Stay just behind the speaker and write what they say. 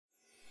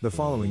The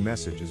following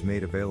message is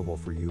made available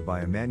for you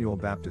by Emmanuel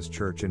Baptist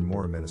Church in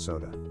Mora,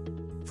 Minnesota.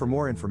 For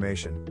more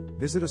information,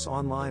 visit us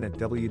online at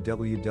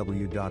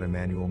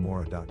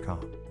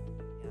www.emmanuelmora.com.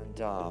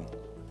 And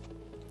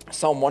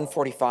Psalm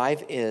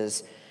 145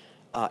 is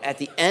at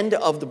the end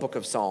of the book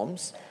of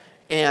Psalms.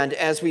 And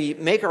as we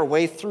make our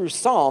way through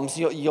Psalms,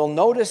 you'll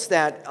notice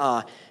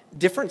that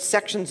different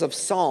sections of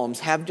Psalms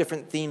have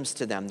different themes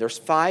to them. There's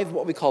 5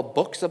 what we call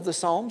books of the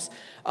Psalms.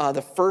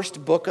 The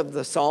first book of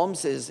the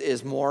Psalms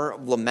is more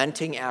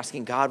lamenting,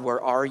 asking God,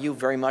 where are you?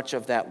 Very much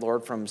of that,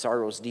 Lord, from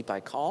sorrow's deep I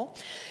call.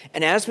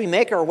 And as we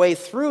make our way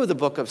through the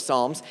book of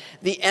Psalms,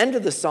 the end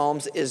of the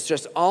Psalms is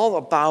just all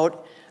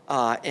about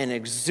an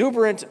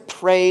exuberant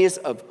praise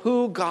of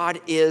who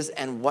God is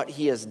and what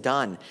he has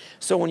done.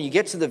 So when you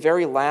get to the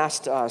very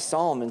last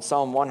psalm, in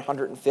Psalm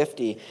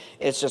 150,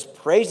 it's just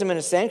praise him in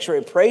his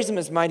sanctuary, praise him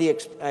his mighty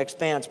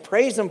expanse,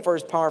 praise him for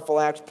his powerful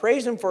acts,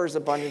 praise him for his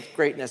abundant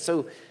greatness.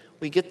 So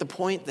we get the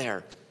point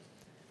there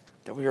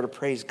that we are to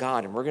praise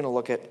God. And we're going to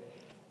look at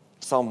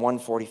Psalm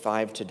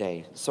 145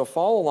 today. So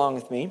follow along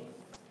with me.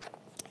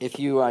 If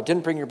you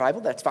didn't bring your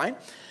Bible, that's fine.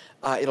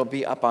 It'll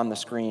be up on the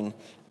screen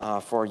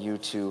for you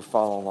to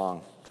follow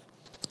along.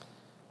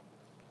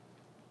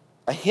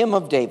 A hymn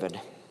of David.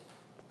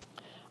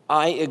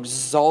 I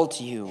exalt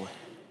you,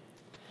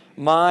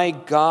 my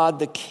God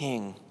the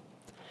King,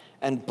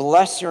 and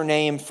bless your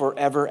name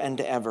forever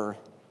and ever.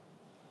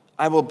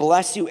 I will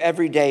bless you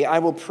every day. I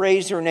will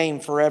praise your name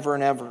forever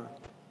and ever.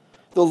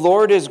 The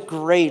Lord is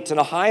great and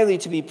highly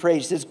to be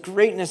praised. His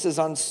greatness is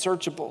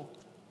unsearchable.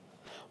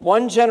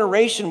 One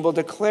generation will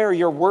declare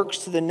your works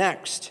to the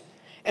next,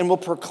 and will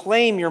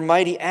proclaim your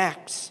mighty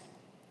acts.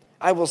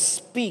 I will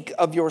speak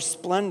of your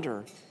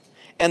splendor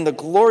and the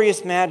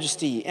glorious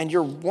majesty and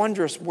your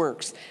wondrous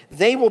works.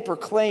 They will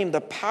proclaim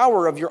the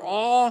power of your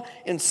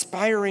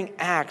awe-inspiring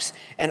acts,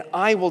 and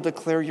I will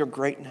declare your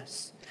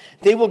greatness.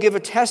 They will give a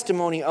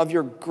testimony of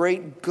your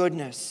great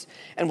goodness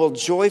and will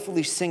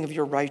joyfully sing of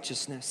your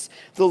righteousness.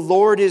 The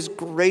Lord is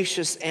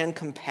gracious and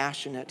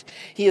compassionate.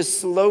 He is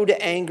slow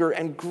to anger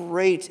and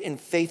great in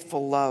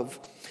faithful love.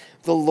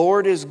 The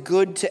Lord is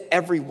good to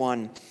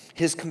everyone.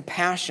 His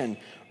compassion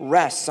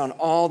rests on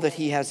all that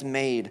he has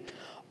made.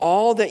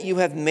 All that you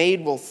have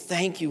made will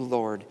thank you,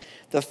 Lord.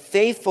 The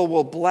faithful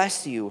will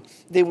bless you.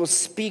 They will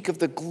speak of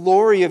the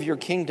glory of your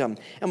kingdom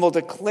and will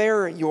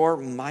declare your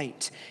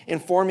might,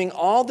 informing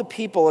all the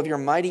people of your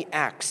mighty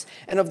acts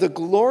and of the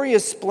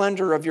glorious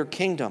splendor of your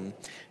kingdom.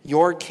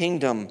 Your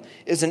kingdom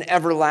is an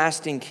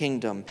everlasting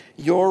kingdom.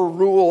 Your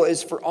rule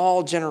is for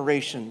all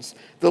generations.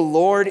 The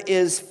Lord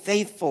is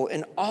faithful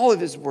in all of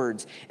his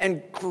words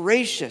and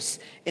gracious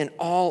in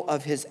all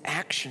of his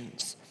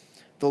actions.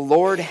 The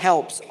Lord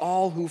helps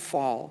all who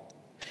fall.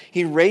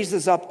 He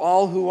raises up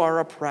all who are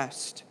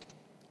oppressed.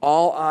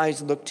 All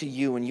eyes look to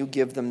you, and you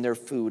give them their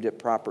food at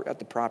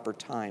the proper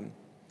time.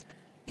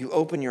 You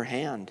open your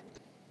hand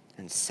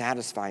and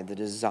satisfy the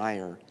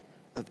desire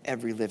of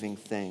every living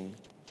thing.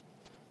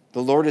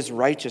 The Lord is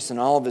righteous in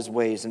all of his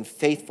ways and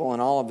faithful in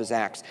all of his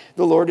acts.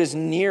 The Lord is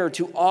near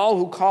to all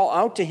who call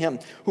out to him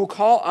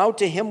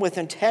with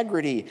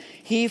integrity.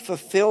 He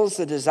fulfills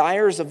the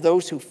desires of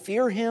those who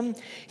fear him.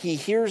 He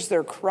hears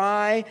their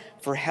cry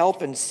for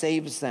help and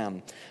saves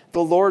them.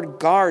 The Lord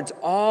guards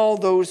all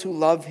those who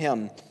love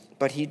him,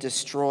 but he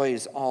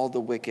destroys all the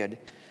wicked.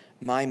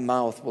 My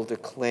mouth will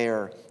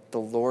declare the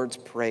Lord's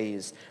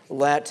praise.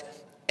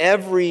 Let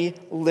every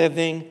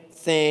living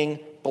thing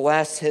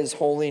bless his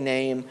holy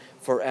name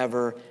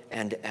forever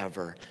and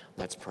ever.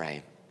 Let's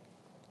pray.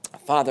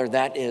 Father,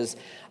 that is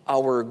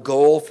our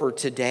goal for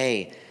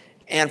today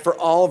and for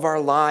all of our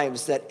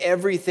lives, that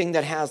everything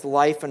that has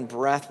life and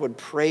breath would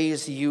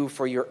praise you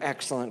for your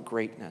excellent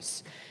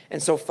greatness.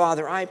 And so,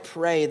 Father, I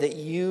pray that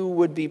you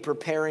would be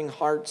preparing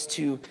hearts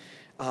to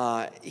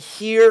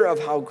hear of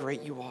how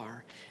great you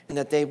are, and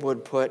that they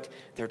would put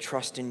their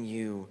trust in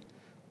you,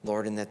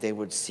 Lord, and that they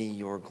would see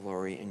your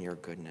glory and your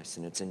goodness.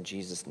 And it's in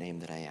Jesus' name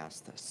that I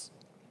ask this.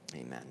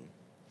 Amen.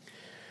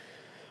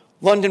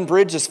 London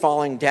Bridge is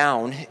Falling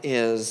Down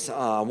is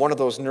one of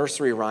those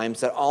nursery rhymes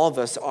that all of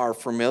us are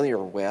familiar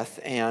with,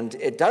 and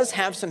it does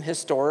have some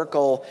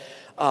historical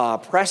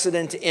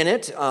precedent in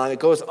it. It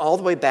goes all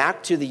the way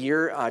back to the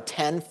year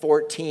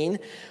 1014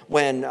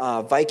 when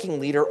Viking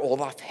leader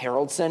Olaf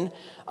Haraldsson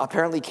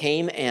apparently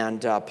came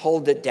and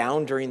pulled it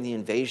down during the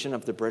invasion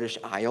of the British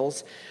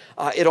Isles.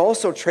 It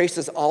also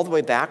traces all the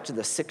way back to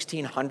the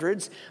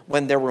 1600s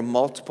when there were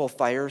multiple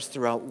fires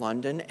throughout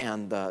London,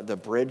 and the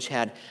bridge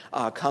had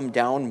come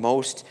down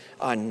most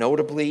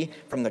notably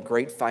from the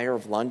Great Fire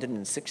of London in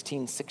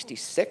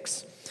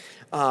 1666.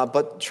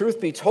 But truth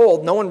be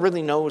told, no one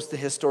really knows the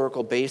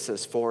historical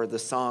basis for the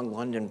song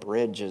London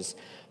Bridge is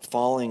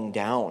Falling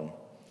Down.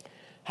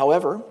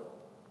 However,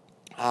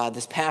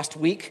 this past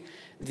week,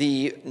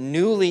 the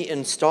newly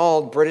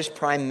installed British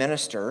Prime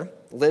Minister,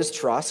 Liz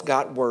Truss,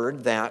 got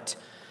word that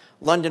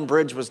London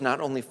Bridge was not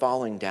only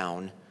falling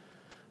down,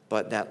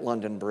 but that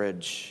London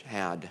Bridge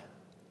had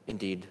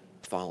indeed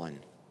fallen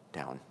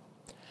down.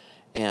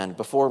 And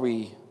before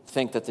we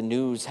think that the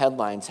news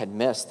headlines had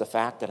missed the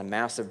fact that a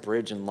massive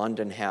bridge in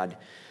London had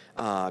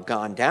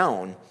gone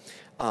down.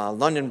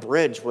 London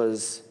Bridge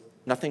was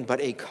nothing but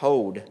a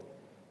code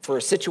for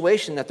a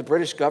situation that the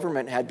British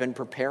government had been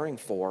preparing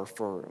for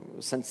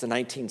since the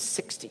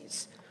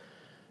 1960s.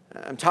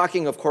 I'm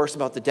talking, of course,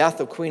 about the death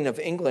of Queen of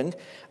England,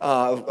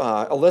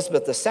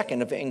 Elizabeth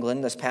II of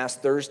England, this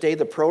past Thursday.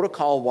 The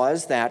protocol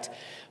was that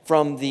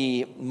from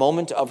the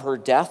moment of her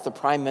death, the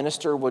Prime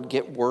Minister would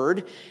get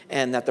word,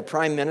 and that the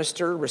Prime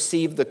Minister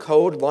received the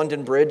code,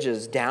 London Bridge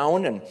is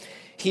down, and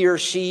he or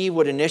she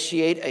would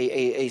initiate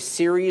a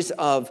series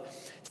of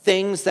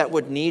things that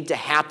would need to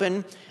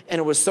happen. And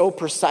it was so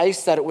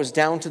precise that it was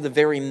down to the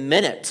very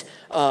minute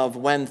of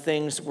when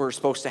things were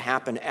supposed to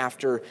happen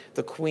after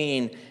the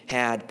Queen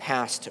had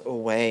passed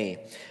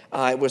away.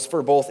 It was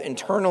for both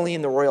internally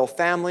in the royal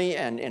family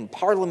and in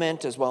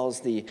Parliament, as well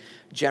as the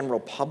general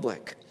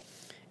public.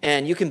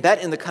 And you can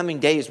bet in the coming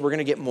days we're going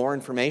to get more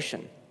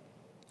information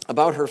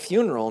about her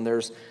funeral. And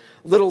there's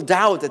little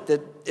doubt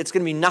that it's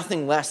going to be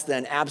nothing less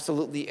than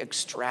absolutely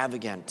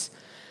extravagant.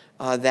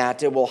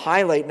 That it will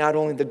highlight not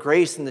only the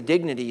grace and the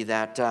dignity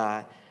that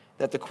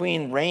the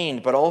Queen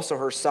reigned, but also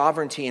her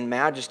sovereignty and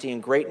majesty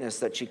and greatness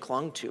that she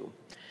clung to.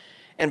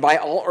 And by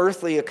all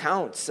earthly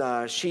accounts,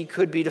 she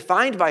could be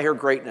defined by her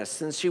greatness,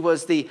 since she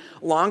was the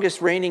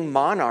longest reigning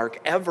monarch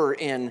ever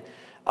in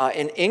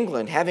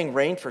England, having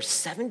reigned for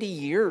 70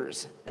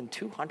 years and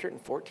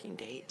 214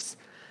 days.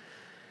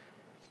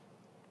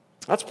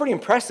 That's pretty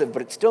impressive,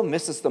 but it still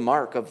misses the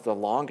mark of the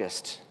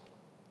longest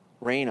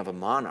reign of a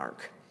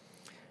monarch.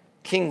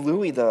 King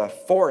Louis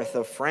IV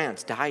of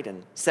France died in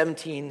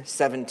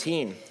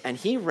 1717, and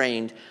he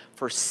reigned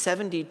for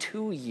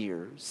 72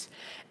 years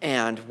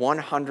and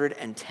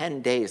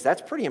 110 days.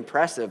 That's pretty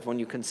impressive when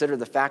you consider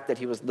the fact that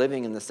he was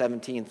living in the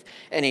 17th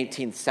and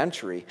 18th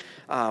century,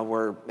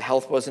 where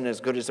health wasn't as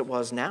good as it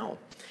was now.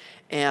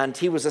 And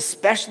he was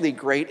especially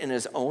great in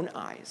his own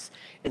eyes.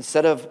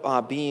 Instead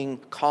of being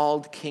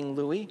called King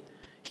Louis,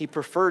 he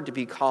preferred to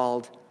be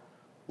called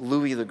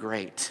Louis the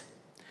Great.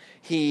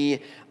 He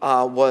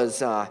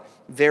was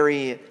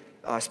very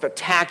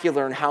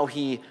spectacular in how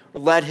he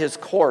led his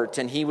court,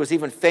 and he was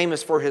even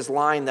famous for his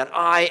line that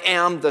I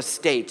am the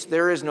state.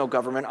 There is no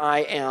government, I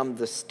am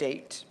the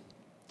state.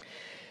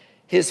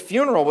 His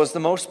funeral was the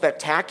most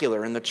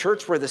spectacular. In the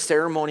church where the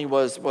ceremony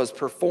was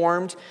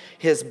performed,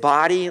 his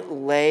body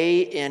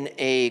lay in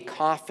a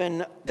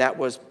coffin that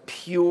was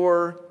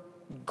pure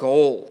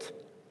gold.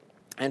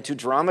 And to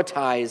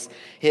dramatize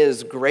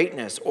his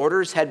greatness,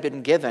 orders had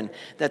been given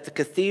that the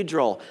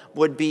cathedral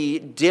would be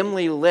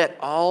dimly lit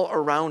all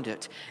around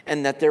it,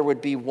 and that there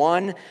would be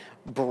one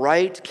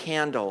bright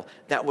candle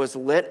that was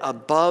lit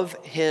above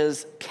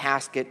his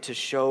casket to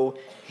show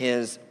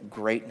his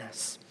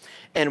greatness.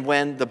 And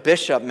when the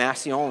bishop,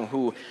 Massillon,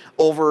 who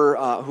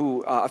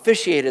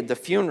officiated the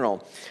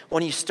funeral,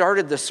 when he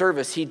started the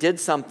service, he did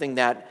something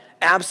that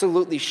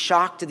absolutely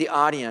shocked the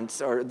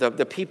audience, or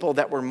the people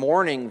that were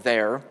mourning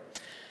there.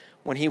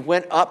 When he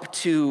went up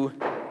to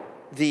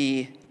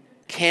the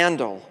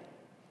candle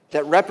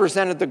that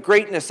represented the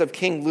greatness of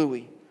King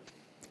Louis,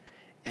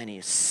 and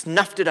he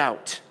snuffed it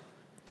out.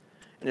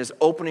 And his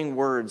opening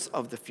words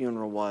of the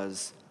funeral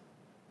was,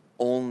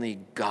 "Only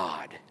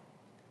God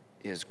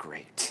is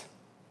great."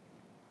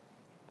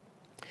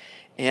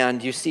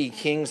 And you see,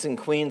 kings and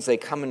queens, they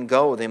come and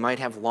go. They might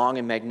have long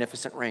and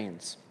magnificent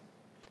reigns.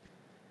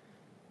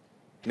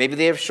 Maybe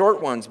they have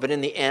short ones, but in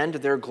the end,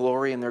 their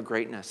glory and their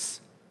greatness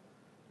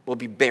will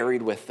be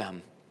buried with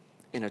them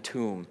in a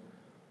tomb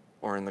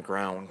or in the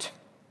ground.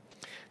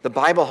 The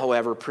Bible,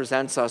 however,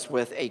 presents us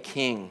with a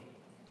king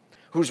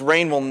whose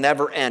reign will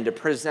never end. It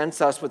presents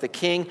us with a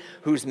king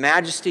whose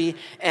majesty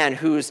and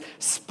whose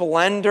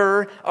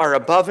splendor are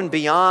above and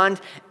beyond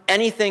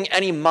anything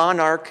any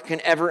monarch can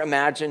ever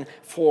imagine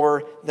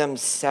for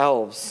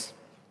themselves.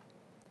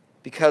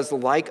 Because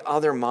like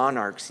other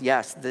monarchs,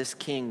 yes, this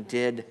king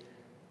did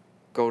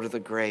go to the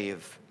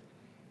grave,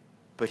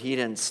 but he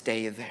didn't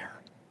stay there.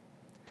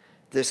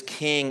 This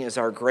king is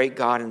our great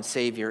God and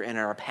Savior. In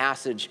our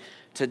passage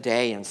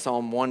today in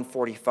Psalm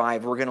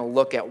 145, we're going to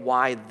look at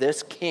why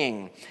this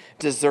king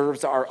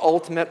deserves our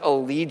ultimate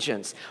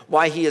allegiance,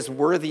 why he is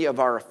worthy of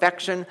our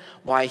affection,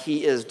 why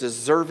he is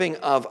deserving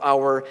of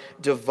our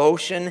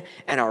devotion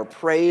and our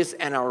praise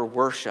and our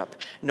worship.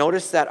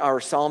 Notice that our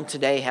psalm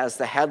today has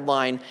the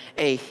headline,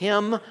 A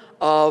Hymn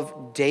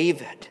of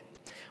David,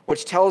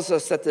 which tells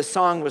us that this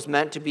song was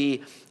meant to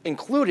be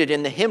included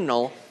in the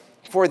hymnal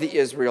for the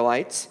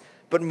Israelites.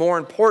 But more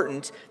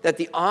important, that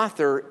the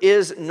author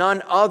is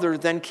none other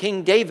than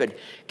King David.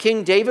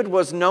 King David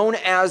was known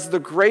as the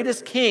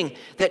greatest king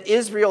that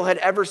Israel had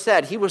ever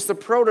said. He was the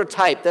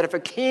prototype that if a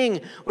king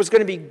was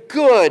going to be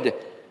good,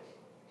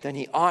 then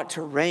he ought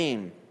to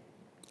reign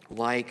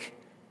like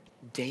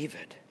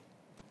David.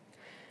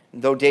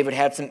 Though David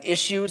had some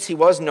issues, he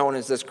was known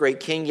as this great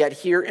king. Yet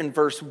here in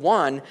verse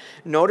 1,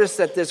 notice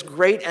that this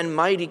great and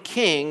mighty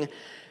king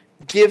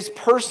gives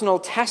personal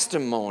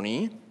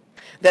testimony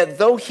that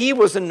though he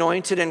was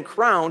anointed and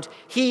crowned,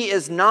 he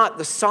is not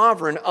the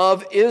sovereign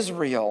of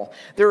Israel.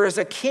 There is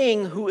a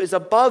king who is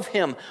above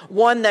him,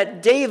 one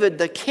that David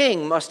the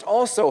king must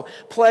also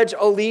pledge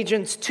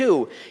allegiance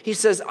to. He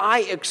says,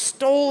 I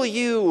extol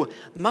you,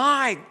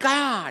 my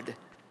God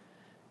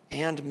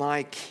and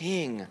my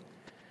King,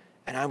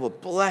 and I will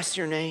bless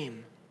your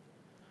name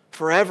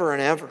forever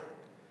and ever.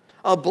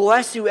 I'll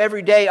bless you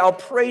every day. I'll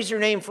praise your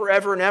name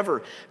forever and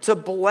ever. To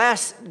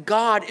bless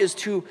God is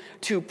to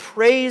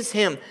praise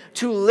him,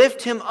 to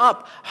lift him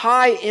up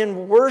high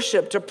in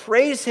worship. To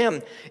praise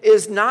him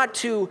is not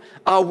to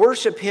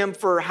worship him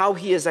for how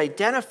he is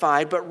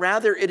identified, but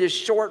rather it is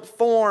short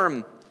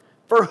form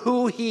for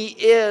who he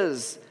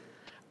is.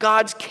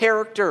 God's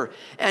character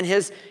and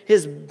his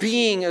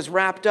being is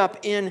wrapped up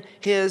in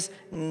his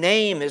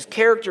name, his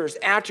character, his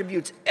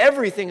attributes,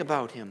 everything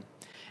about him.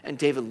 And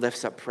David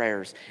lifts up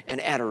prayers and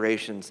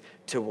adorations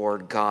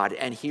toward God.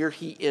 And here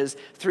he is,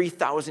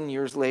 3,000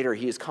 years later,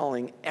 he is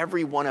calling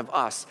every one of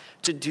us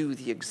to do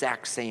the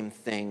exact same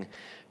thing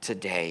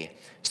today.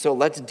 So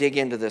let's dig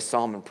into this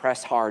psalm and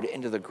press hard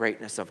into the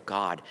greatness of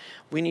God.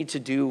 We need to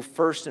do,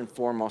 first and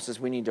foremost, is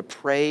we need to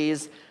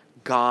praise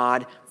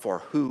God for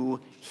who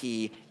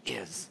he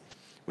is.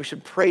 We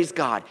should praise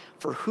God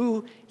for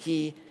who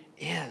he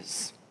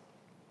is.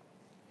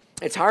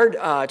 It's hard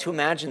to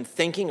imagine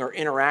thinking or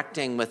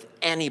interacting with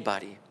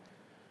anybody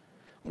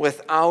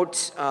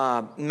without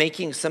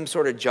making some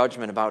sort of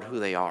judgment about who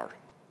they are.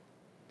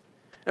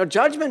 Now,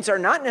 judgments are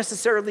not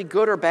necessarily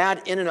good or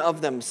bad in and of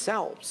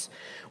themselves.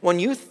 When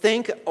you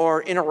think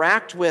or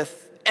interact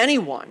with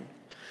anyone,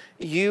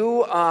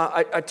 you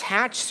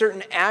attach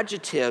certain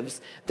adjectives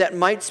that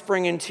might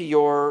spring into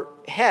your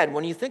head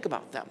when you think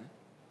about them.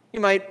 You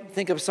might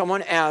think of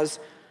someone as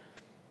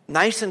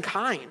nice and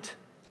kind.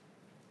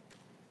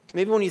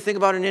 Maybe when you think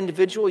about an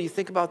individual, you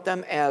think about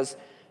them as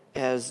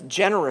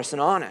generous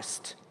and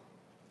honest.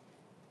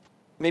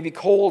 Maybe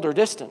cold or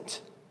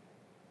distant.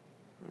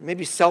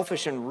 Maybe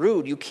selfish and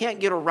rude. You can't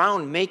get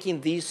around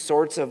making these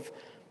sorts of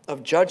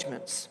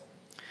judgments.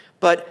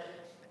 But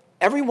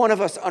every one of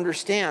us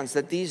understands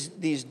that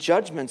these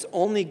judgments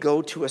only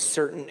go to a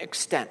certain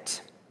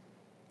extent.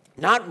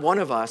 Not one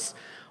of us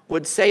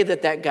would say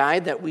that guy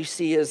that we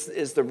see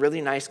is the really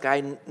nice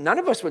guy. None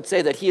of us would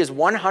say that he is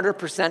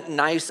 100%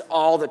 nice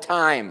all the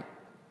time.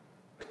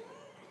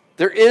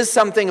 There is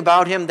something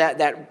about him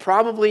that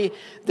probably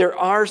there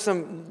are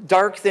some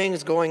dark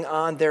things going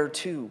on there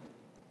too.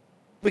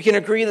 We can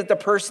agree that the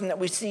person that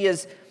we see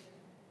as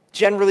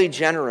generally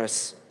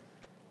generous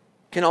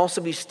can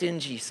also be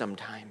stingy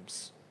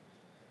sometimes.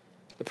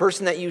 The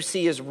person that you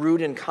see as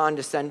rude and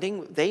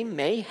condescending, they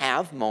may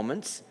have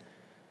moments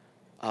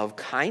of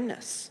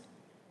kindness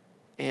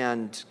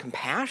and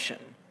compassion.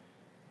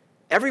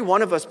 Every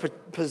one of us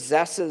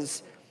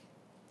possesses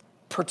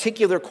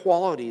particular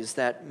qualities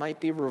that might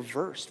be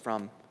reversed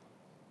from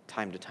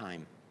time to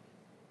time.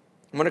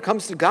 And when it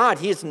comes to God,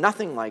 he is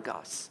nothing like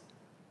us.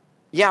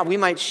 Yeah, we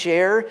might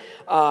share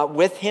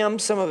with him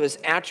some of his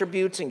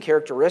attributes and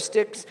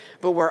characteristics,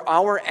 but where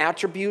our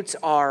attributes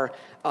are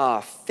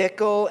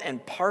fickle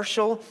and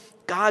partial,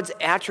 God's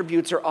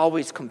attributes are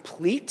always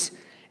complete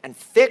and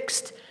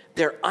fixed.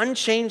 They're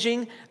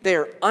unchanging,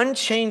 they're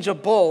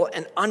unchangeable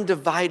and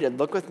undivided.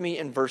 Look with me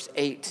in verse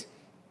 8.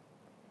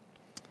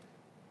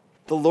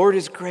 The Lord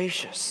is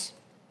gracious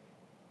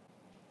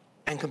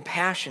and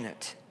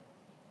compassionate.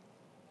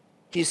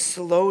 He's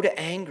slow to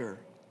anger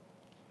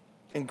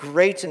and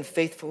great in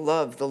faithful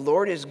love. The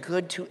Lord is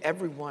good to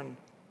everyone.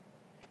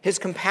 His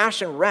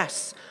compassion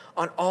rests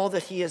on all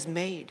that he has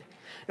made.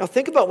 Now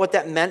think about what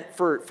that meant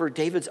for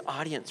David's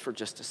audience for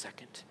just a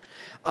second.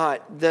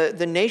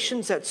 The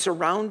nations that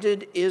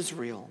surrounded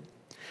Israel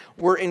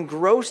were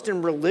engrossed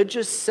in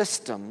religious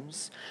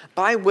systems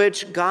by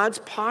which God's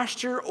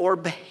posture or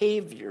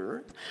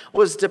behavior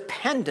was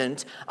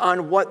dependent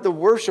on what the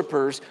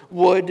worshipers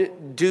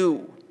would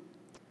do.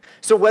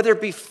 So whether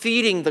it be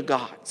feeding the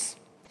gods,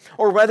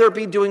 or whether it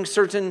be doing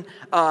certain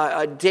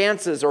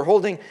dances, or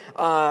holding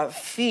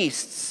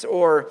feasts,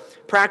 or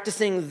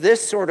practicing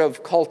this sort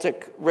of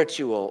cultic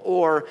ritual,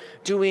 or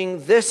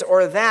doing this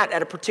or that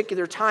at a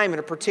particular time in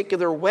a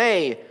particular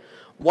way,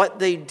 what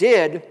they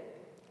did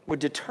would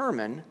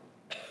determine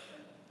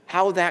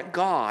how that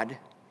God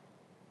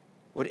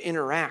would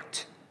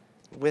interact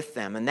with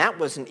them. And that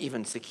wasn't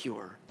even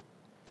secure.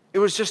 It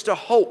was just a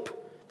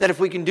hope that if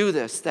we can do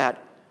this,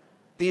 that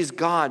these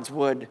gods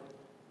would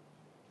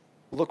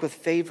look with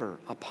favor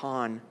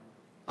upon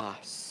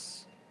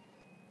us.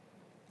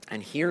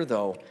 And here,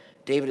 though,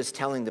 David is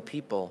telling the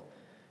people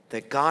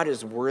that God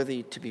is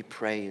worthy to be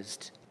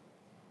praised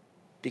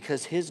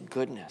because his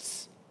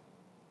goodness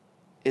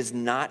is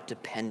not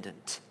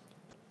dependent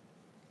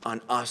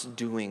on us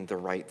doing the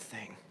right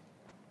thing.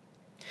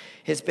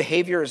 His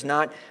behavior is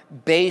not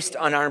based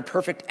on our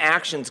imperfect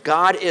actions.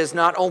 God is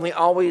not only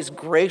always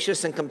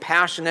gracious and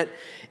compassionate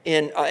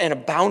and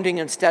abounding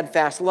in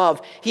steadfast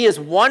love, he is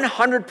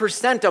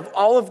 100% of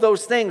all of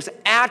those things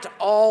at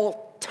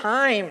all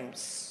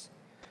times.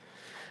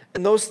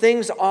 And those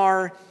things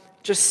are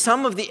just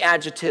some of the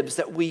adjectives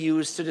that we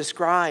use to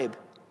describe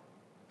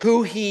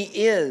who he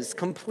is,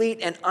 complete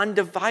and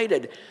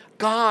undivided.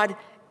 God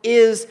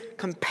is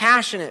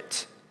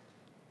compassionate.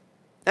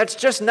 That's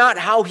just not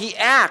how he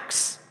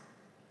acts.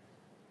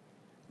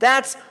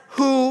 That's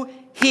who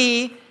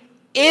he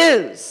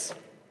is.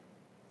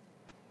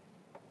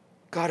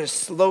 God is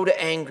slow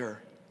to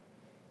anger.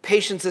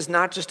 Patience is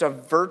not just a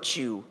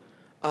virtue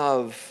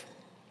of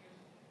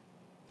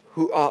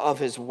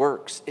his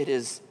works. It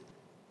is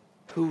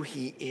who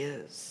he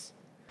is.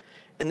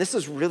 And this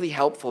is really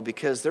helpful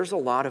because there's a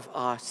lot of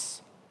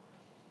us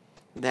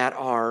that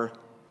are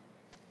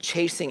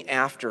chasing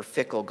after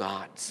fickle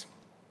gods.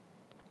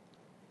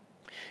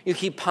 You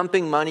keep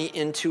pumping money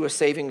into a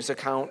savings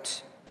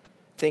account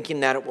thinking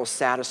that it will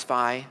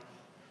satisfy.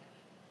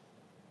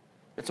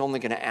 It's only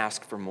going to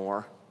ask for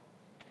more.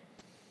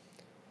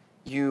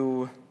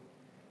 You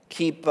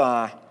keep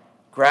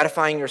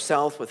gratifying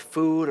yourself with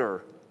food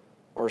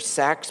or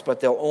sex, but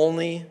they'll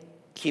only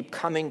keep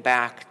coming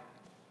back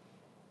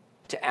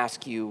to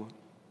ask you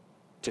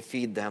to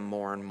feed them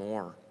more and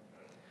more.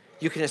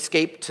 You can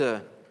escape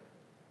to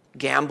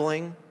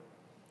gambling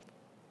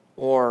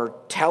or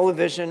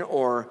television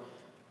or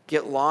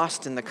get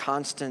lost in the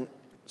constant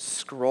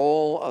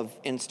scroll of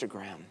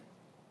Instagram.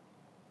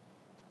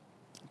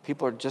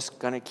 People are just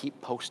going to keep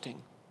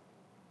posting,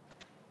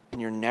 and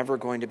you're never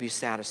going to be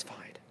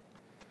satisfied.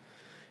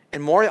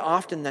 And more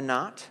often than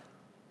not,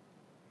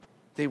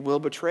 they will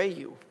betray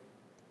you.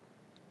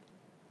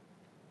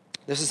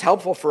 This is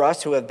helpful for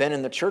us who have been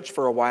in the church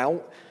for a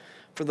while,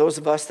 for those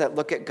of us that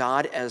look at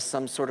God as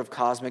some sort of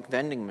cosmic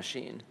vending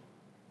machine.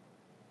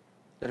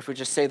 That if we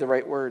just say the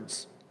right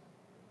words,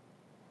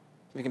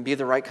 we can be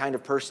the right kind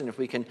of person, if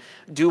we can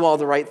do all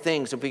the right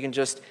things, if we can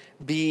just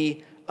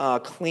be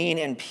clean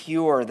and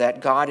pure,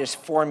 that God is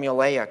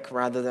formulaic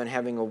rather than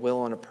having a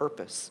will and a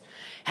purpose.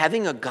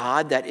 Having a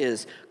God that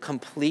is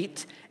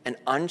complete and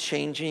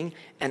unchanging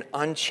and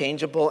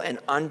unchangeable and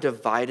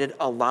undivided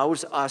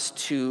allows us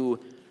to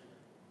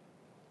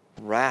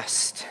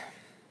rest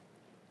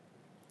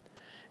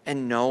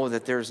and know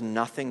that there's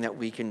nothing that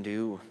we can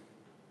do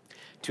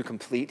to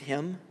complete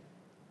him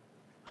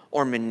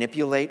or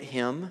manipulate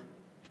him,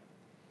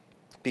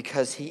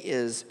 because he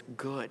is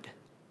good.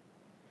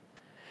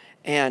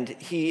 And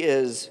he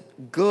is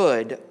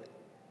good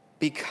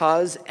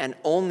because and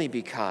only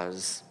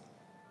because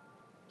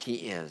he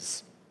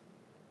is.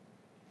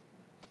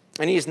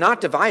 And he's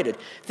not divided.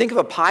 Think of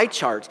a pie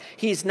chart.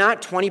 He's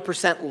not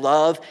 20%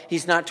 love.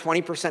 He's not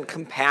 20%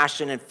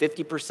 compassion and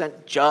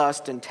 50%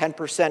 just and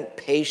 10%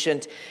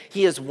 patient.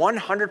 He is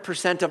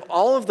 100% of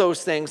all of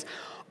those things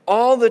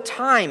all the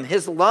time.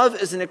 His love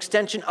is an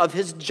extension of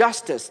his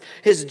justice.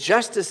 His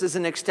justice is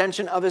an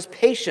extension of his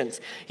patience.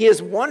 He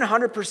is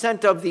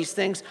 100% of these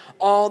things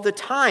all the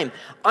time.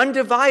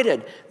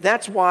 Undivided.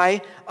 That's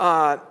why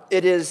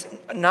it is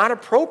not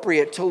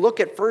appropriate to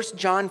look at 1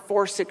 John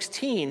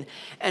 4:16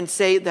 and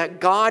say that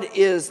God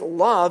is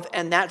love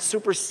and that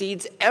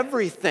supersedes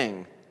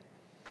everything.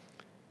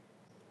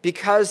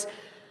 Because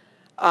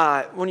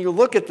when you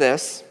look at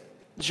this,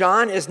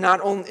 John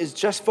is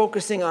just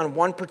focusing on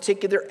one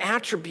particular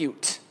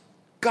attribute.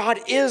 God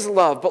is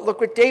love. But look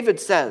what David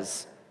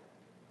says.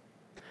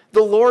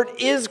 The Lord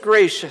is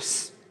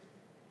gracious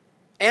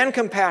and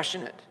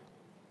compassionate.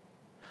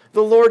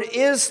 The Lord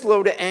is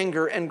slow to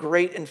anger and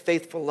great in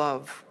faithful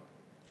love.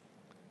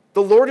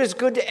 The Lord is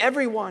good to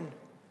everyone.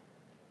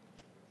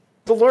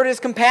 The Lord has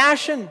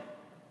compassion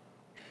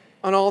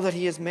on all that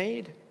he has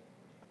made.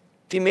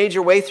 If you made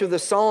your way through the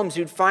Psalms,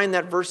 you'd find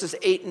that verses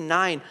 8 and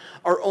 9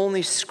 are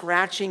only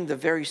scratching the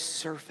very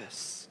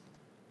surface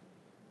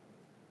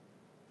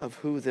of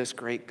who this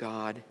great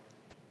God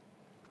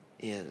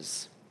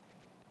is.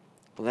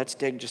 Well, let's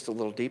dig just a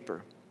little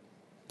deeper.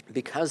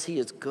 Because he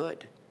is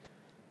good,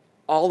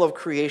 all of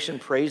creation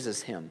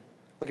praises him.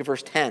 Look at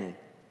verse 10.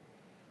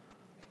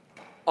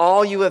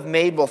 All you have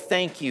made will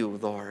thank you,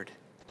 Lord.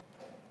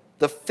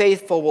 The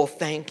faithful will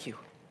thank you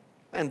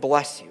and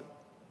bless you.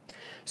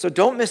 So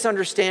don't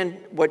misunderstand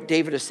what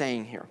David is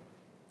saying here.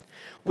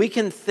 We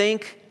can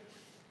think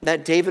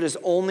that David is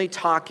only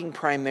talking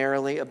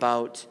primarily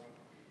about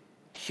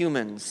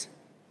humans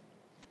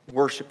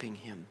worshiping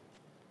him,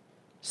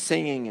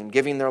 singing and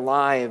giving their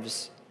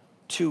lives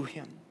to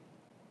him.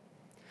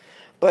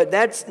 But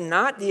that's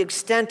not the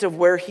extent of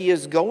where he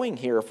is going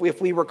here. If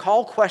we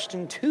recall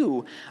question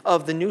 2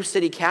 of the New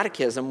City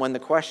Catechism, when the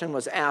question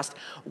was asked,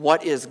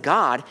 what is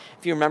God?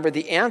 If you remember,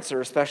 the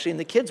answer, especially in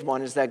the kids'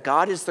 one, is that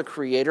God is the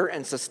creator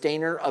and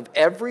sustainer of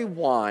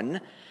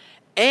everyone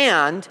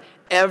and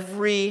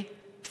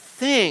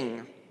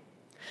everything.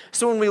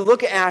 So when we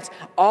look at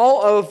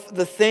all of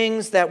the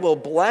things that will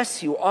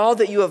bless you, all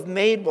that you have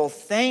made will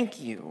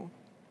thank you,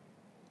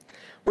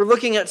 we're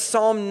looking at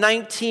Psalm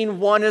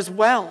 19:1 as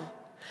well.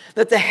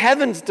 that the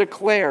heavens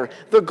declare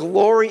the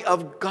glory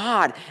of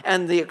God,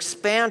 and the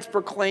expanse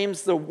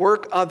proclaims the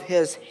work of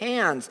his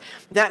hands.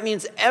 That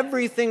means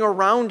everything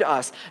around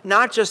us,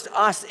 not just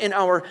us in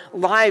our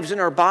lives, in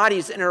our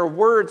bodies, in our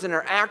words, in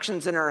our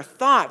actions, in our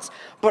thoughts,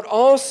 but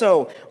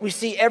also we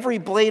see every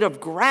blade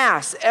of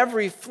grass,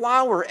 every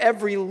flower,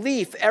 every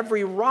leaf,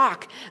 every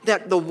rock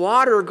that the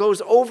water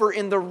goes over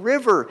in the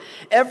river,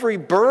 every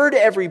bird,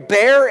 every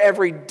bear,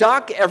 every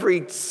duck,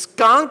 every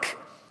skunk.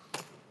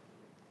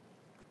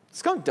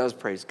 Skunk does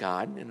praise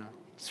God in a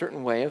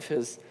certain way of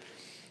his.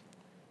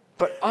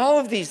 But all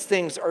of these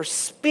things are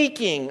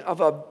speaking of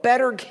a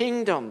better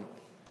kingdom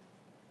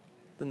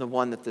than the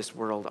one that this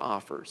world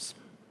offers.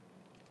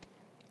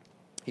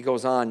 He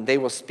goes on, they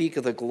will speak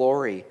of the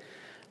glory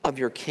of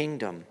your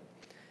kingdom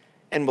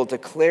and will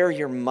declare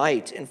your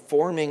might,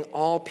 informing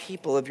all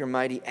people of your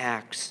mighty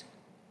acts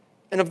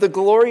and of the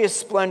glorious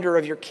splendor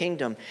of your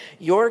kingdom.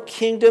 Your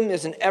kingdom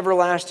is an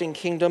everlasting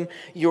kingdom.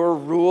 Your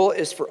rule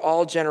is for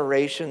all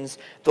generations.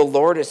 The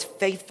Lord is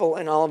faithful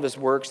in all of his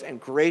works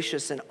and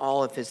gracious in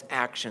all of his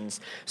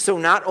actions. So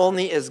not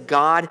only is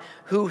God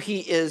who he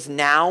is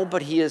now,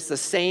 but he is the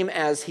same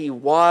as he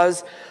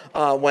was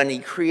when he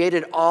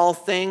created all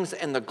things.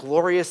 And the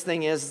glorious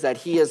thing is that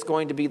he is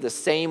going to be the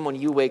same when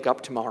you wake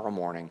up tomorrow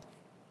morning.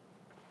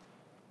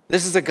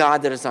 This is a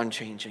God that is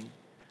unchanging.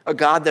 A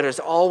God that is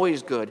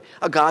always good,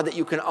 a God that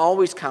you can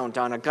always count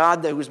on, a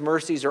God whose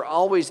mercies are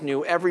always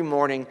new every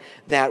morning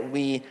that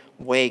we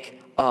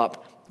wake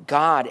up.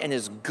 God and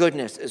his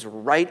goodness is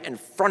right in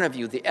front of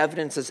you. The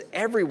evidence is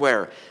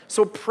everywhere.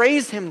 So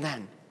praise him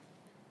then.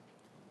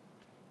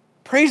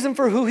 Praise him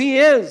for who he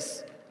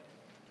is.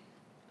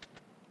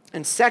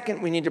 And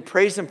second, we need to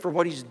praise him for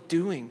what he's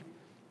doing.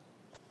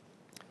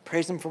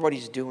 Praise him for what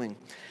he's doing.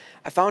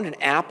 I found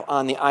an app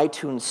on the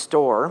iTunes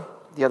store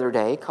the other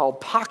day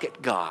called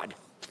Pocket God.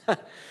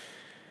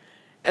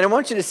 And I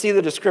want you to see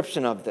the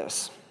description of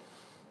this.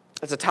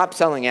 It's a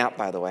top-selling app,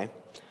 by the way.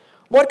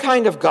 What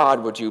kind of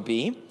God would you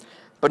be?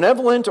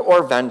 Benevolent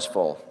or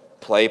vengeful?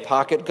 Play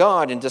Pocket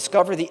God and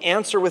discover the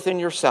answer within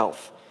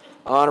yourself.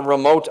 On a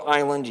remote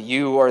island,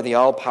 you are the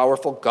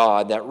all-powerful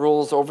God that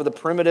rules over the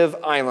primitive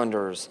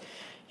islanders.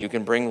 You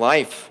can bring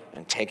life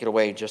and take it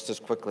away just as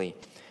quickly.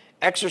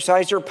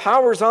 Exercise your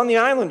powers on the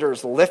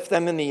islanders. Lift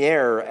them in the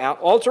air.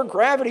 Alter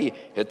gravity.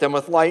 Hit them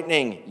with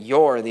lightning.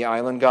 You're the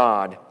island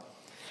God.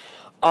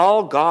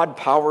 All God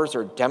powers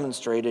are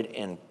demonstrated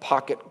in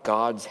Pocket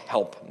God's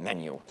help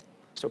menu.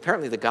 So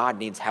apparently the God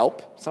needs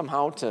help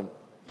somehow to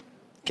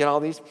get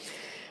all these.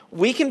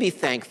 We can be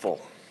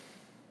thankful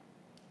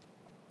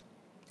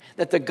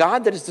that the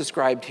God that is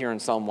described here in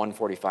Psalm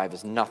 145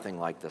 is nothing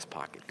like this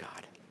Pocket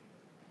God.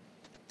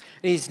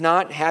 He's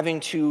not having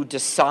to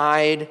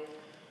decide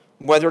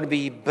whether to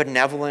be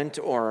benevolent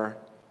or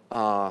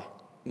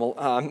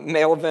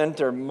malevolent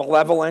or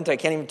malevolent. I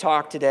can't even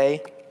talk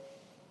today.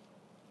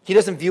 He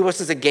doesn't view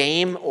us as a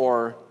game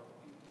or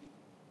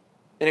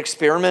an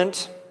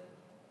experiment.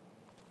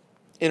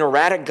 An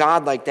erratic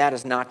God like that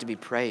is not to be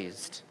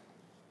praised.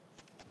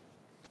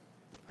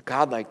 A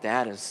God like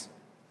that is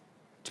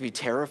to be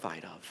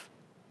terrified of.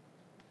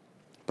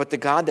 But the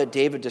God that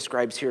David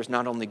describes here is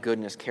not only good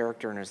in his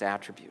character and his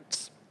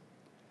attributes,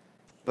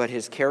 but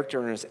his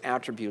character and his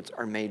attributes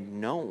are made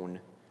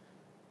known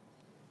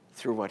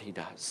through what he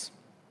does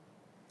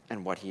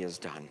and what he has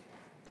done.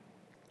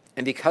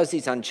 And because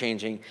he's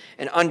unchanging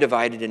and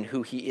undivided in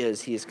who he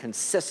is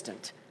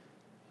consistent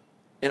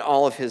in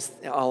all of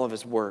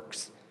his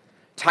works.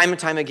 Time and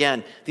time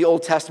again, the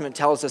Old Testament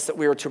tells us that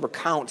we are to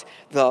recount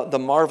the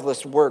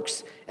marvelous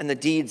works and the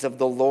deeds of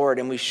the Lord,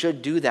 and we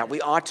should do that.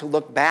 We ought to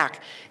look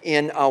back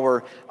in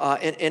our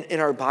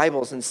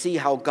Bibles and see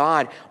how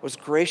God was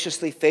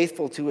graciously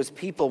faithful to his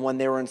people when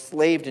they were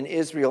enslaved in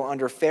Israel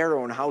under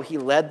Pharaoh, and how he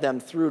led them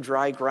through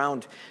dry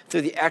ground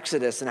through the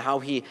Exodus, and how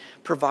he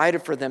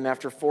provided for them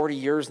after 40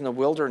 years in the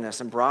wilderness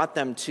and brought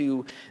them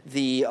to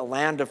the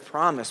land of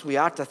promise. We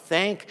ought to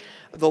thank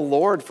the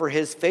Lord for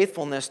his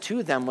faithfulness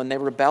to them when they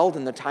rebelled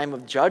in the time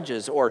of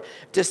Judges or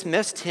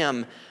dismissed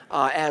him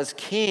as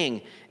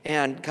king.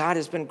 And God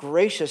has been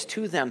gracious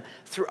to them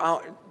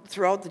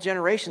throughout the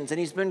generations, and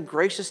he's been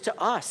gracious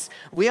to us.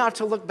 We ought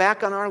to look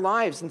back on our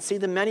lives and see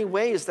the many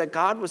ways that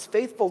God was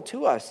faithful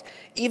to us,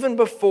 even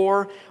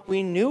before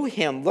we knew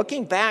him.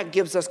 Looking back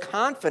gives us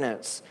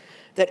confidence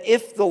that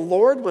if the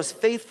Lord was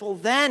faithful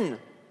then,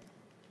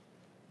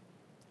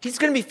 he's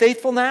going to be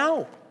faithful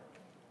now.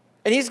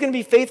 And he's going to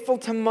be faithful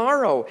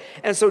tomorrow.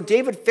 And so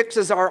David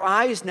fixes our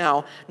eyes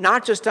now,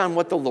 not just on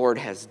what the Lord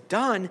has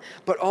done,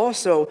 but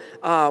also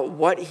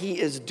what he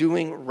is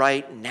doing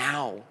right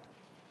now.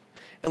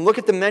 And look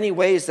at the many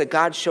ways that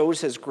God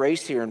shows his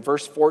grace here in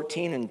verse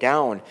 14 and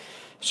down.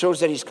 Shows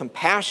that he's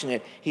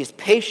compassionate, he's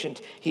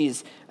patient, he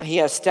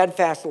has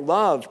steadfast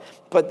love.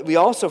 But we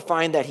also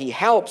find that he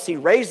helps, he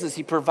raises,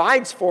 he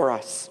provides for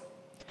us.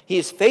 He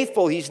is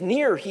faithful, he's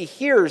near, he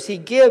hears, he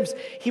gives,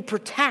 he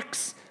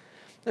protects.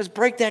 Let's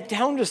break that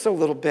down just a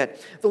little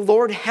bit. The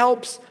Lord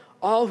helps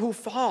all who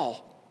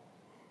fall.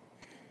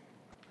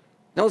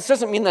 Now, this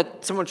doesn't mean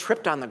that someone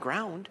tripped on the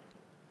ground.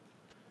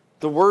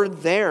 The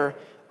word there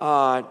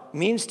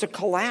means to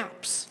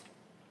collapse.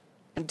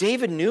 And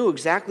David knew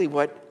exactly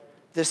what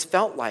this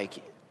felt like.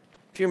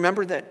 If you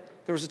remember that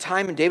there was a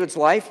time in David's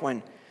life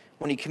when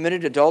he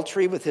committed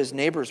adultery with his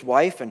neighbor's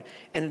wife and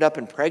ended up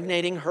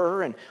impregnating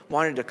her and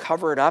wanted to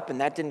cover it up,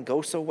 and that didn't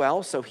go so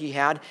well. So he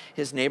had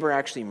his neighbor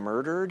actually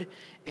murdered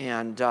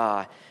and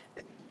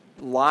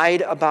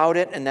lied about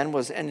it, and then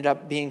ended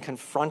up being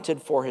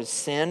confronted for his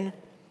sin.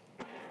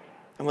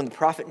 And when the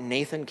prophet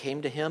Nathan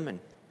came to him and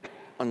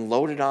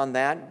unloaded on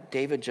that,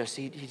 David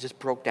he just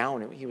broke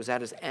down. He was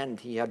at his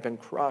end. He had been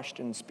crushed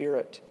in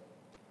spirit.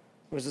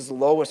 It was his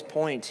lowest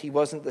point. He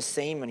wasn't the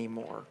same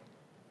anymore.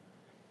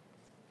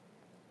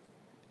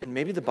 And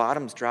maybe the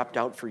bottom's dropped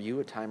out for you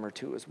a time or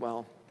two as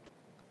well.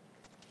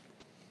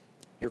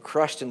 You're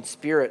crushed in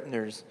spirit and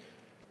there's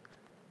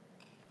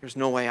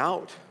no way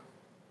out.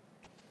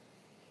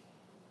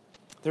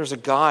 There's a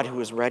God who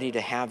is ready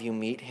to have you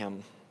meet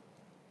him.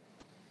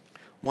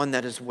 One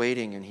that is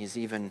waiting, and he's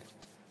even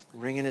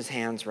wringing his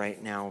hands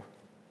right now,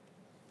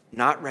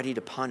 not ready to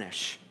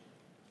punish,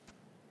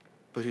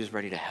 but who's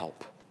ready to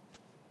help.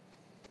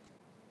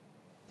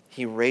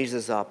 He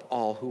raises up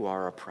all who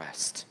are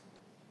oppressed.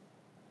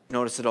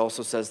 Notice it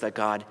also says that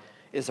God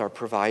is our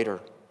provider.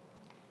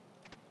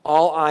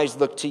 All eyes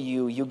look to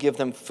you. You give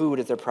them food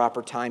at their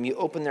proper time. You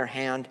open their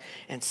hand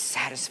and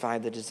satisfy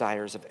the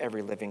desires of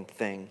every living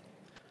thing.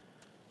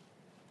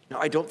 Now,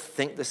 I don't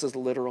think this is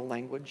literal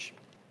language.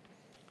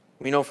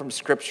 We know from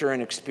Scripture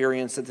and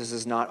experience that this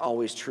is not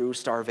always true.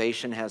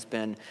 Starvation has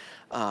been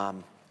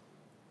an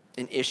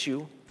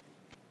issue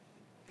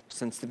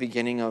since the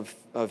beginning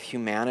of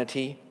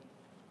humanity.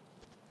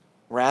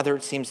 Rather,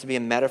 it seems to be a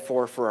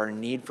metaphor for our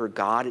need for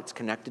God. It's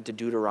connected to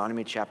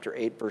Deuteronomy chapter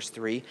 8, verse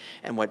 3,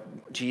 and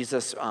what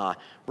Jesus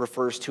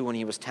refers to when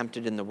he was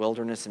tempted in the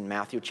wilderness in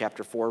Matthew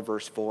chapter 4,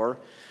 verse 4,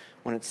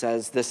 when it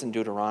says this in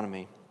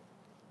Deuteronomy.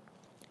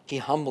 He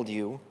humbled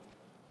you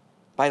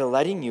by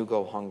letting you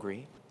go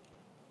hungry.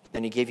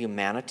 Then he gave you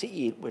manna to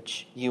eat,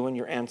 which you and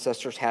your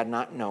ancestors had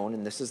not known,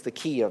 and this is the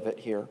key of it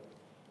here,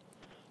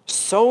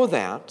 so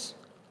that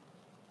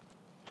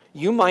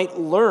you might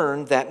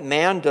learn that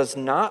man does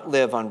not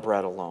live on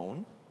bread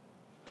alone,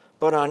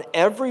 but on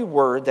every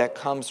word that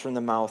comes from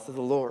the mouth of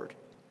the Lord.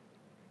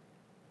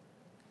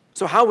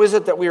 So how is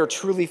it that we are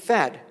truly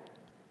fed?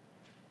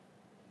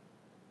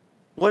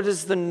 What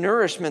is the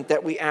nourishment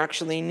that we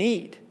actually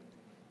need?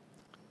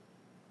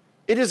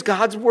 It is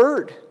God's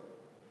word.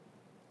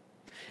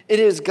 It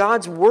is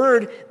God's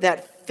word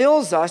that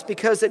fills us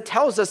because it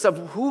tells us of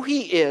who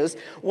he is,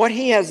 what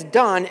he has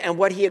done, and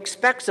what he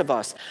expects of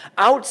us.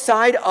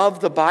 Outside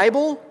of the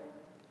Bible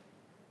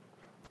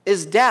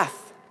is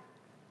death.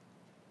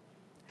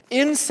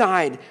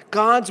 Inside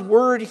God's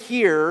word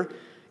here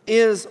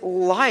is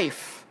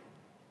life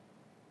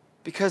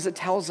because it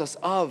tells us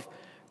of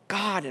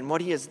God and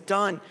what he has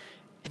done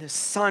in his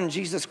Son,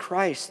 Jesus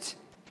Christ.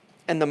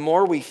 And the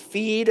more we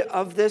feed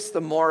of this,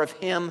 the more of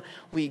him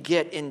we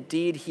get.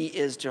 Indeed, he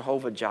is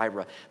Jehovah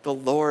Jireh. The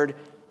Lord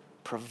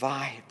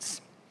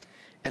provides.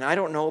 And I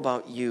don't know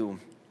about you,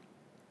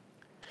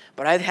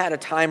 but I've had a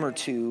time or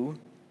two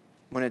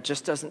when it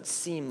just doesn't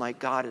seem like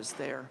God is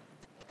there.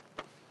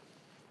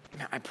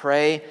 I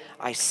pray,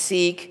 I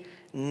seek,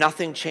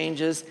 nothing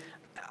changes,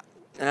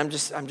 and I'm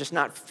just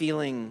not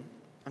feeling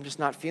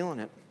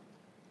it.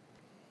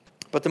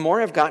 But the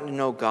more I've gotten to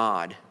know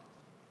God,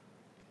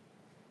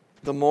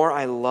 the more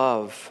I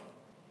love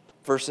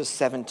verses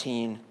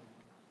 17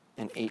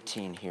 and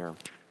 18 here.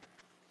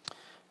 It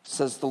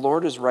says, the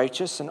Lord is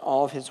righteous in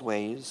all of his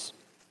ways,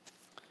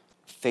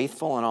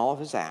 faithful in all of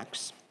his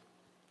acts.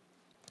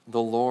 The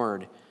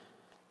Lord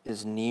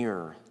is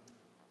near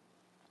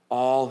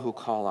all who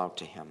call out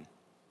to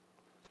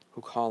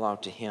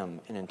him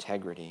in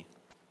integrity.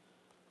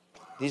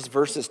 These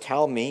verses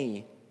tell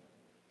me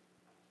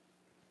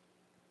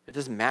it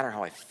doesn't matter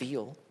how I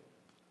feel.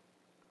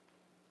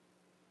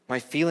 My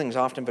feelings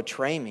often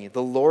betray me.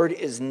 The Lord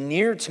is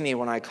near to me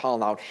when I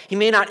call out. He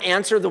may not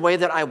answer the way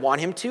that I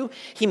want him to.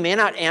 He may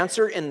not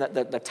answer in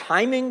the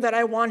timing that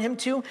I want him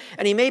to.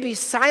 And he may be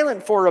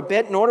silent for a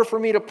bit in order for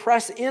me to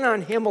press in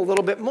on him a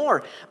little bit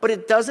more. But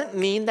it doesn't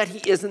mean that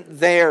he isn't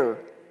there.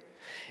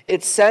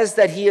 It says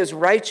that he is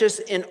righteous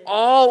in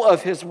all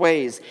of his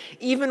ways,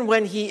 even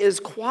when he is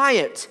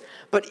quiet.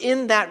 But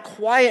in that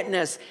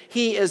quietness,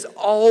 he is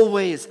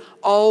always,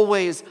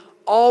 always,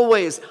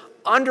 always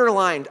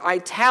underlined,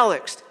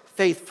 italics,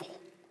 faithful.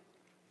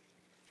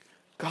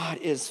 God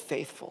is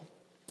faithful.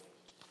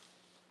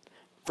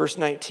 Verse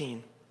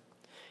 19,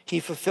 he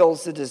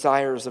fulfills the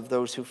desires of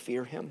those who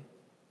fear him.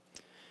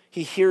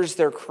 He hears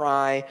their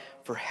cry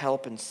for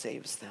help and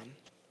saves them.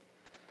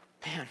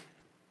 Man,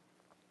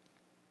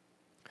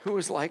 who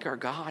is like our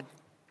God?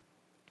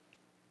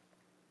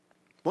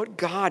 What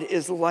God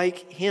is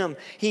like him?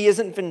 He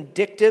isn't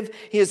vindictive.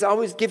 He is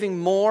always giving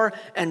more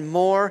and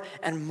more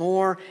and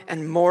more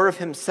and more of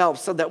himself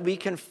so that we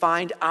can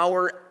find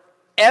our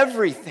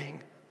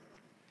everything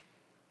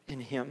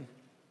in him.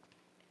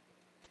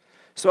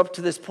 So up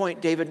to this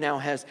point, David now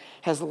has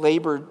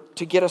labored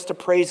to get us to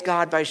praise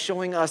God by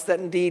showing us that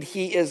indeed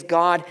he is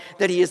God,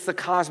 that he is the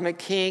cosmic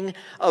king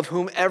of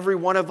whom every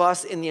one of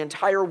us in the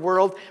entire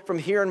world, from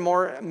here in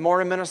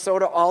Mora,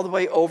 Minnesota, all the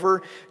way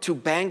over to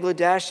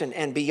Bangladesh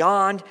and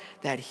beyond,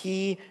 that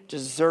he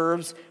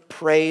deserves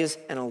praise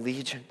and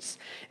allegiance.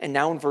 And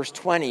now in verse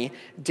 20,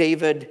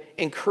 David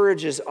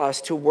encourages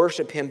us to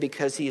worship him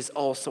because he is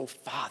also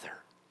Father.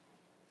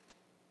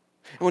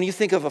 And when you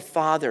think of a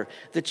father,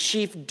 the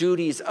chief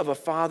duties of a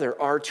father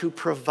are to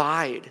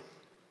provide,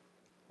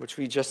 which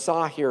we just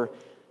saw here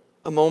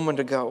a moment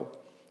ago,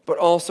 but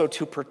also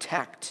to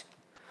protect.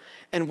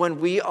 And when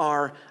we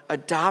are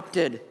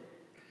adopted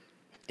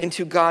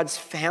into God's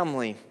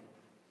family,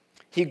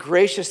 he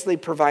graciously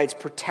provides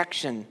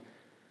protection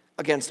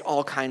against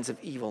all kinds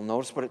of evil.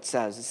 Notice what it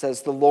says. It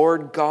says, the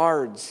Lord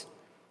guards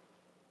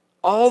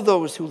all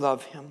those who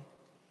love him,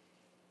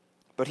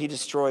 but he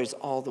destroys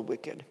all the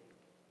wicked.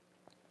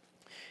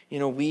 You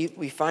know, we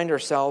find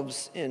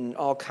ourselves in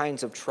all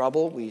kinds of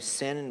trouble. We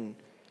sin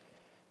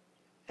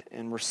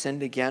and we're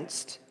sinned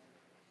against.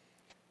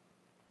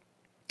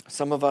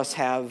 Some of us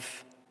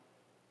have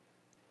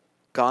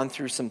gone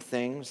through some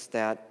things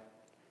that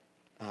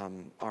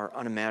are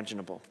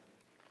unimaginable.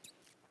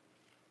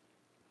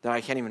 That I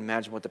can't even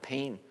imagine what the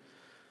pain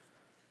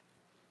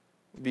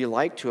would be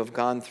like to have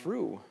gone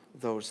through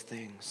those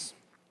things.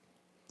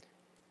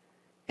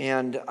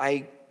 And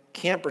I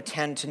can't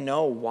pretend to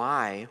know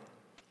why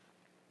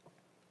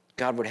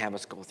God would have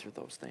us go through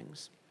those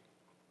things.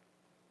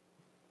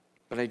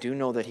 But I do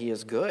know that he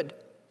is good.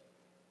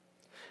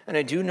 And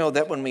I do know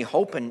that when we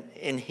hope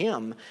in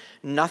him,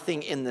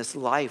 nothing in this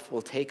life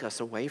will take us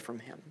away from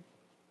him.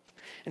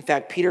 In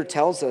fact, Peter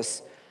tells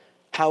us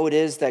how it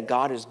is that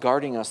God is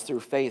guarding us through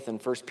faith in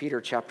 1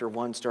 Peter chapter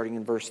 1, starting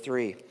in verse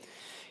 3.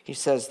 He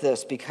says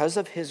this, because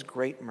of his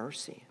great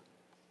mercy,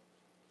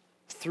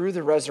 through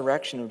the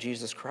resurrection of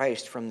Jesus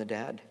Christ from the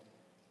dead,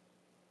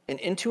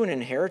 and into an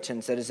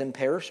inheritance that is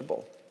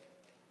imperishable,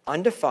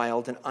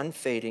 undefiled and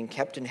unfading,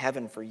 kept in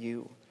heaven for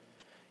you.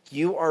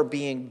 You are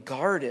being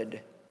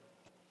guarded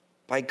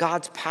by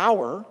God's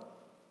power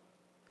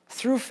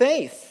through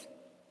faith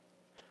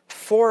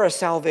for a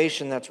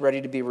salvation that's ready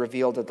to be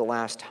revealed at the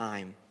last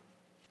time.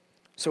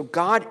 So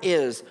God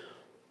is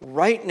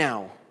right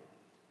now,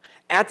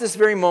 at this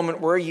very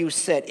moment where you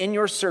sit, in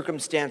your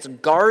circumstance,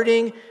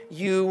 guarding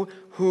you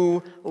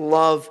who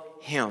love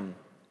him.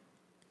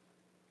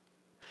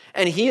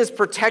 And he is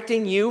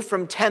protecting you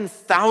from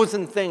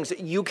 10,000 things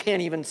that you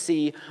can't even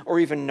see or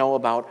even know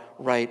about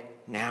right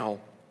now.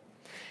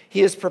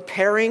 He is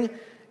preparing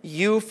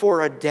you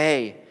for a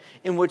day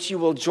in which you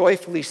will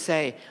joyfully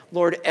say,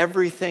 Lord,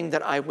 everything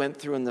that I went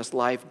through in this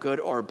life,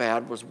 good or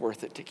bad, was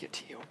worth it to get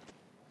to you.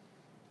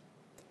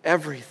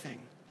 Everything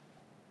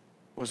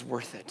was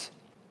worth it.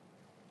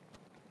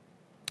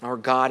 Our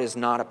God is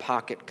not a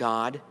pocket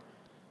God.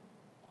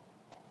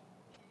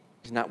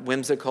 He's not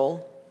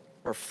whimsical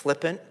or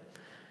flippant.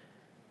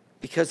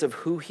 Because of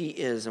who he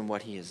is and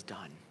what he has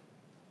done.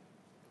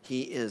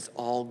 He is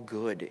all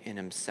good in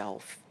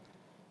himself.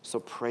 So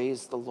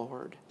praise the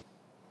Lord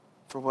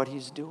for what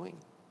he's doing.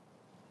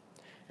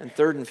 And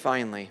third and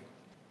finally,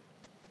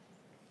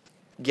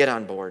 get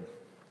on board.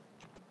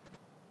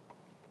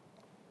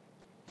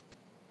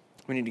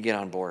 We need to get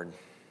on board.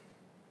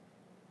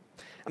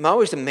 I'm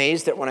always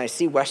amazed that when I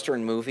see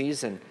Western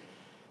movies and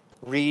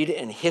read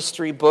in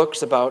history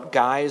books about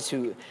guys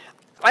who...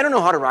 I don't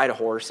know how to ride a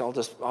horse. I'll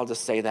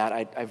just say that.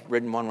 I've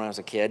ridden one when I was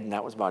a kid, and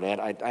that was about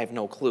it. I have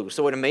no clue.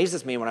 So it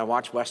amazes me when I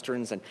watch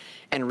Westerns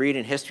and read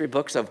in history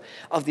books of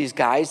these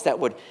guys that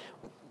would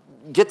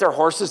get their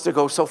horses to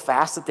go so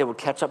fast that they would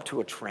catch up to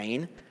a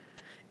train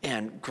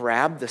and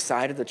grab the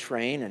side of the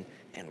train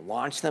and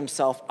launch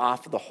themselves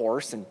off of the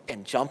horse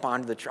and jump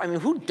onto the train. I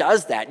mean, who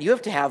does that? You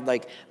have to have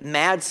like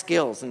mad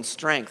skills and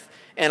strength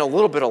and a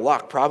little bit of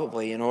luck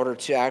probably in order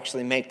to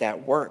actually make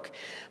that work.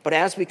 But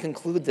as we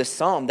conclude this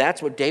psalm,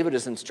 that's what David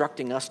is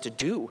instructing us to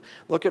do.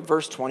 Look at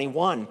verse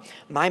 21.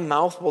 My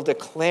mouth will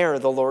declare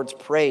the Lord's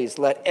praise.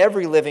 Let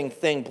every living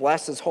thing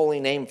bless his holy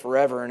name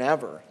forever and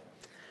ever.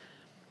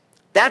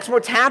 That's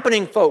what's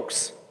happening,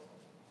 folks.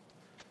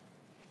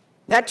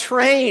 That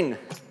train,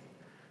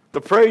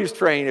 the praise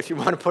train, if you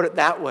want to put it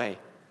that way,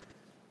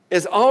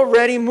 is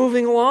already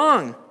moving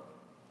along.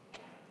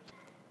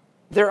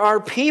 There are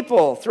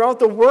people throughout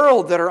the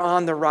world that are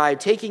on the ride,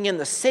 taking in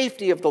the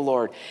safety of the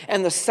Lord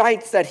and the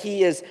sights that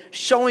he is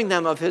showing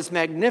them of his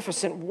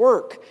magnificent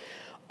work.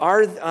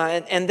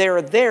 And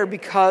they're there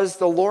because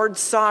the Lord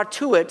saw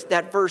to it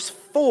that verse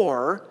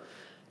 4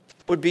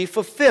 would be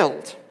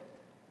fulfilled.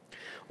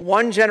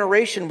 One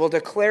generation will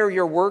declare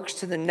your works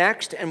to the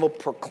next and will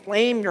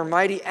proclaim your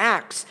mighty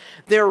acts.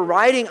 They're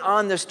riding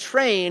on this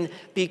train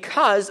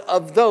because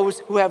of those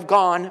who have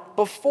gone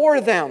before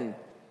them.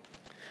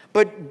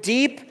 But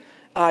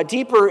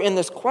deeper in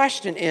this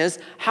question is,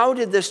 how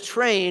did this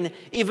train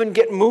even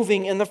get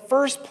moving in the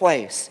first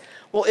place?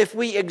 Well, if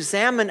we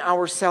examine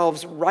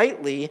ourselves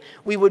rightly,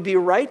 we would be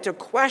right to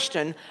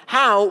question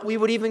how we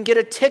would even get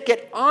a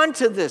ticket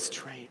onto this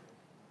train.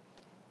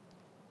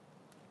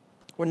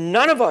 when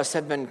none of us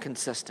have been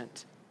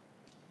consistent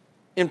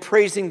in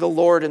praising the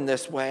Lord in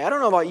this way. I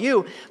don't know about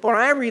you, but when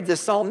I read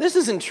this psalm, this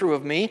isn't true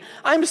of me.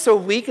 I'm so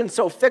weak and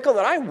so fickle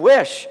that I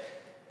wish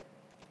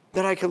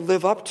that I could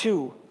live up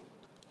to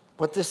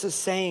what this is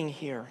saying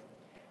here.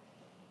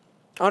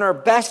 On our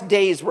best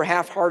days, we're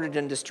half-hearted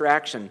in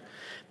distraction,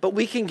 but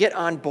we can get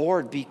on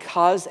board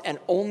because and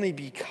only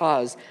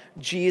because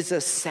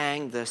Jesus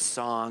sang this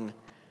song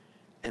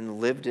and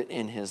lived it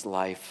in his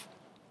life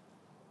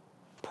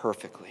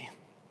perfectly.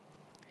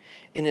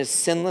 In his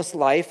sinless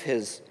life,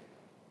 his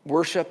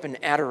worship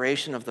and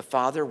adoration of the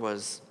Father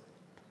was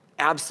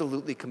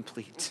absolutely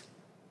complete.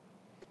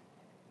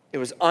 It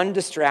was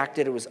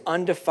undistracted, it was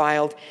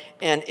undefiled,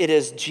 and it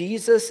is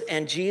Jesus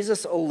and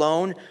Jesus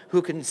alone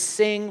who can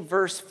sing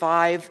verse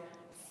 5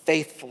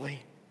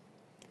 faithfully.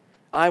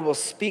 I will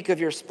speak of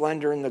your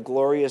splendor and the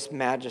glorious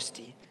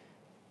majesty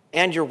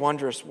and your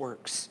wondrous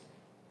works.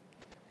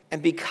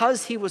 And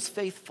because he was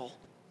faithful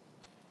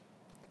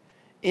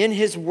in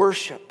his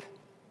worship,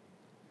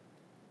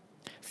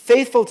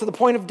 faithful to the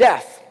point of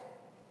death,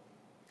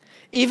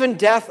 even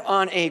death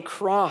on a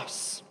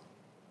cross,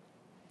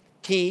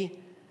 he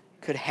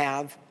could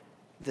have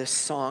this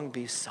song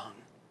be sung.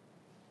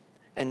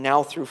 And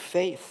now through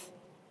faith,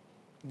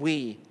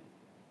 we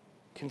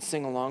can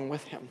sing along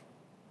with him.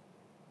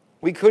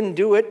 We couldn't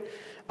do it.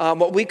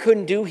 What we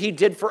couldn't do, he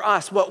did for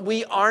us. What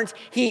we aren't,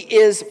 he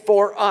is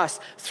for us.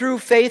 Through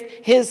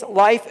faith, his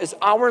life is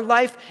our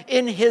life.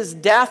 In his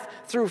death,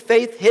 through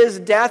faith, his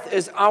death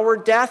is our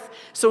death.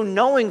 So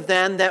knowing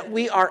then that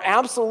we are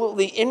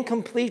absolutely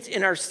incomplete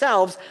in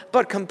ourselves,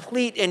 but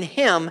complete in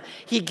him,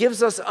 he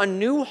gives us a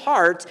new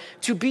heart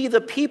to be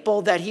the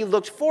people that he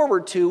looked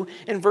forward to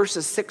in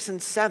verses 6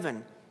 and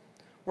 7,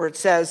 where it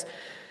says,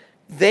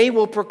 they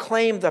will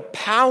proclaim the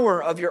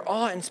power of your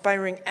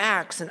awe-inspiring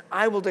acts, and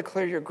I will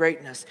declare your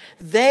greatness.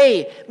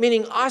 They,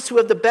 meaning us who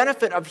have the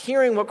benefit of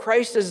hearing what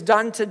Christ has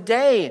done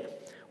today,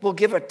 will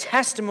give a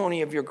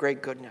testimony of your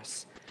great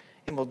goodness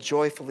and will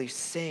joyfully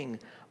sing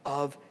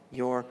of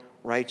your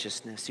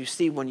righteousness. You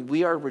see, when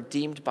we are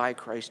redeemed by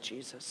Christ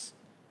Jesus,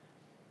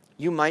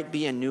 you might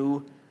be a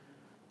new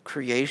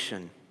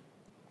creation,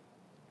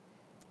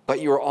 but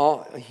you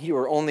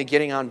are only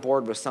getting on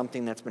board with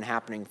something that's been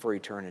happening for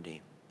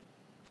eternity.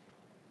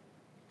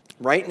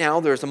 Right now,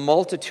 there's a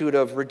multitude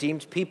of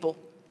redeemed people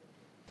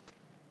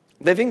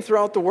living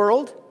throughout the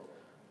world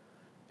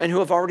and who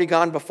have already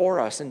gone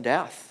before us in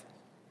death,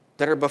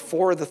 that are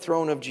before the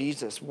throne of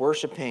Jesus,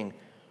 worshiping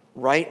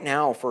right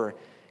now for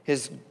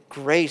his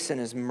grace and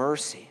his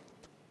mercy.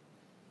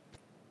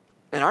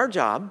 And our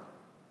job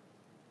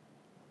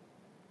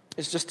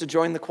is just to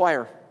join the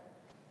choir.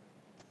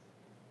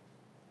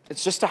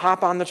 It's just to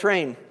hop on the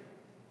train.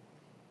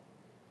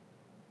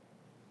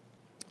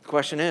 The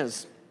question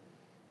is,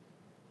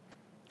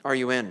 are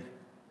you in?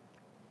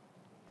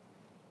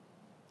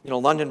 You know,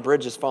 London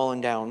Bridge has fallen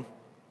down.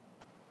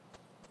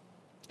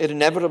 It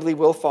inevitably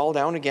will fall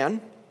down again.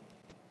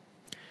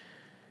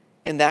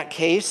 In that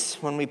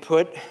case, when we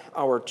put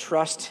our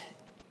trust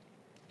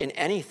in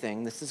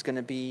anything, this is going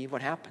to be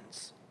what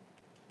happens.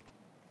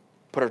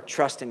 Put our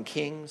trust in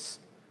kings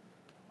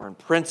or in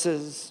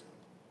princes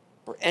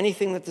or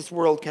anything that this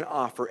world can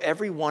offer.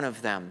 Every one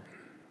of them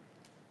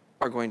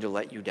are going to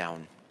let you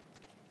down.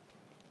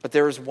 But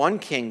there is one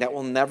king that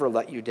will never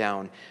let you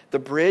down. The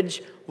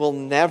bridge will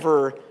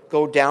never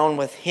go down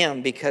with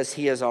him because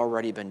he has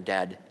already been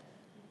dead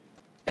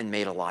and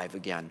made alive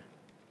again,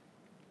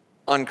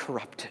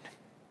 uncorrupted.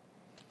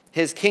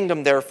 His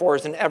kingdom, therefore,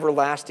 is an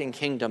everlasting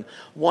kingdom,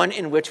 one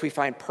in which we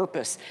find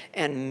purpose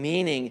and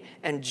meaning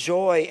and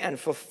joy and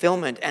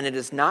fulfillment. And it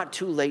is not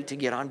too late to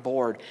get on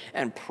board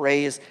and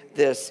praise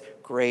this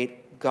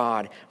great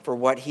God for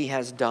what he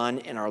has done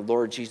in our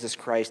Lord Jesus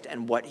Christ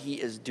and what he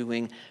is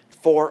doing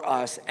for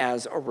us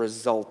as a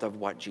result of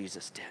what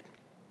Jesus did.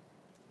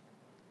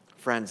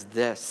 Friends,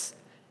 this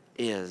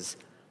is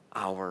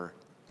our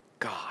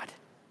God.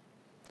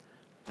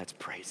 Let's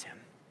praise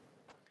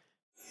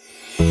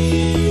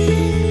him.